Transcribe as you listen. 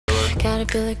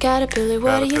Caterpillar, caterpillar,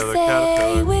 what do you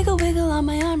say? Wiggle, wiggle on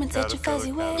my arm and touch a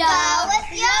fuzzy way. Yo, it's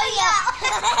Yo-Yo!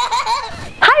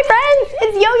 Hi friends,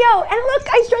 it's Yo-Yo, and look,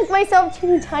 I stretched myself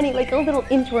teeny tiny like a little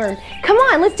inchworm. Come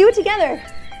on, let's do it together.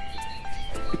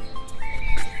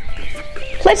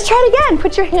 Let's try it again.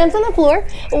 Put your hands on the floor,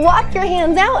 walk your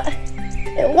hands out,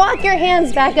 and walk your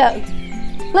hands back up.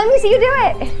 Let me see you do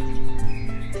it.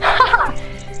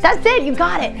 That's it, you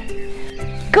got it.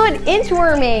 Good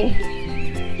inchworming.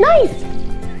 Nice.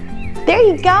 There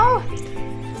you go.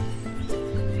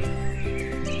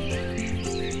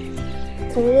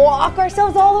 Walk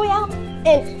ourselves all the way out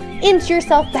and inch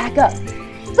yourself back up.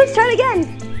 Let's try it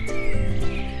again.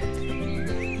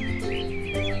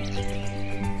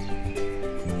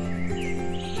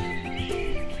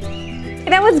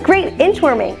 That was great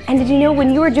inchworming. And did you know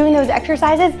when you were doing those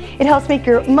exercises, it helps make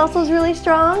your muscles really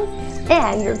strong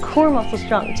and your core muscles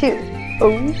strong too.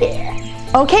 Oh yeah.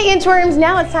 Okay, inchworms,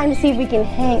 now it's time to see if we can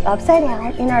hang upside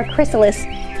down in our chrysalis.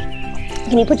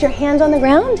 Can you put your hands on the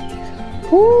ground?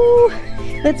 Ooh,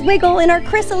 let's wiggle in our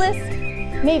chrysalis.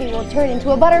 Maybe we'll turn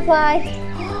into a butterfly.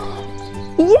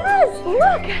 Yes,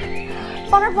 look,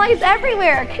 butterflies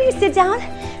everywhere. Can you sit down?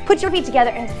 Put your feet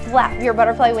together and flap your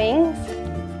butterfly wings.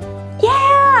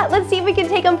 Yeah, let's see if we can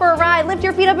take them for a ride. Lift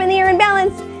your feet up in the air and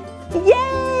balance.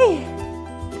 Yay!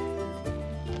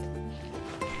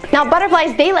 Now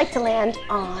butterflies, they like to land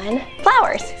on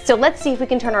flowers. So let's see if we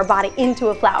can turn our body into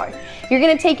a flower. You're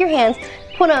gonna take your hands,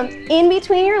 put them in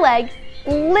between your legs,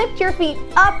 lift your feet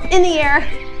up in the air.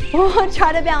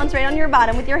 Try to balance right on your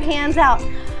bottom with your hands out.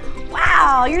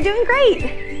 Wow, you're doing great.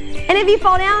 And if you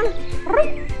fall down,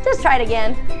 just try it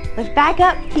again. Lift back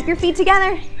up, keep your feet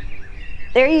together.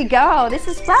 There you go, this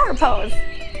is flower pose.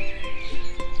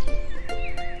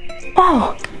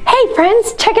 Oh, hey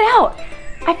friends, check it out.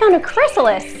 I found a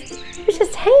chrysalis. It was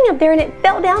just hanging up there and it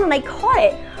fell down and I caught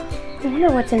it. I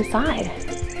wonder what's inside.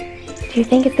 Do you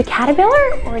think it's the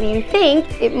caterpillar or do you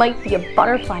think it might be a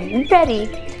butterfly ready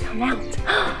to come out?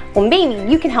 Well, maybe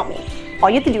you can help me.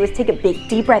 All you have to do is take a big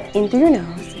deep breath in through your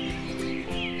nose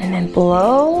and then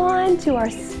blow onto our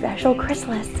special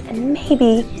chrysalis and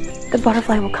maybe the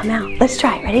butterfly will come out. Let's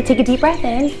try it. Ready? Take a deep breath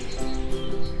in.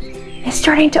 It's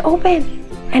starting to open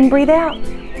and breathe out.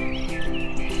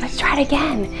 Let's try it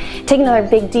again. Take another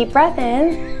big deep breath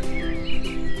in.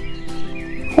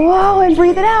 Whoa, and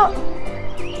breathe it out.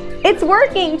 It's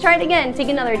working. Try it again. Take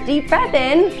another deep breath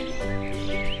in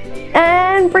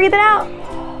and breathe it out.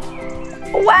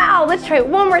 Wow, let's try it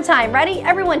one more time. Ready?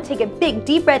 Everyone take a big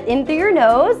deep breath in through your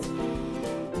nose.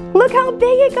 Look how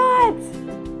big it got.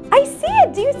 I see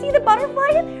it. Do you see the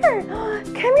butterfly in there?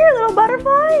 Come here, little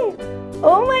butterfly.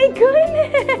 Oh my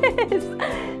goodness.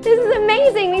 This is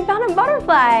amazing. We found a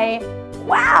butterfly.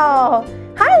 Wow.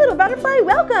 Hi, little butterfly.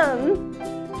 Welcome.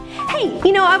 Hey,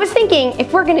 you know, I was thinking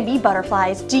if we're going to be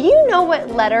butterflies, do you know what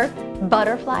letter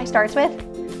butterfly starts with?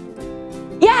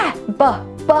 Yeah, B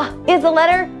is the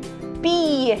letter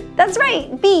B. That's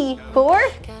right, B for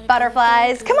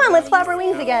butterflies. Come on, let's flap our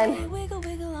wings again.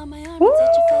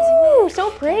 Ooh,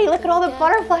 so pretty. Look at all the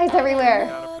butterflies everywhere.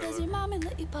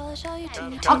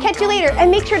 I'll catch you later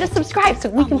and make sure to subscribe so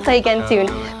we can play again soon.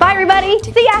 Bye everybody.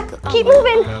 See ya. Keep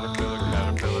moving.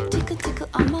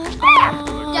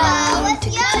 Yo, it's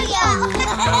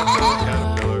Yo-Yo!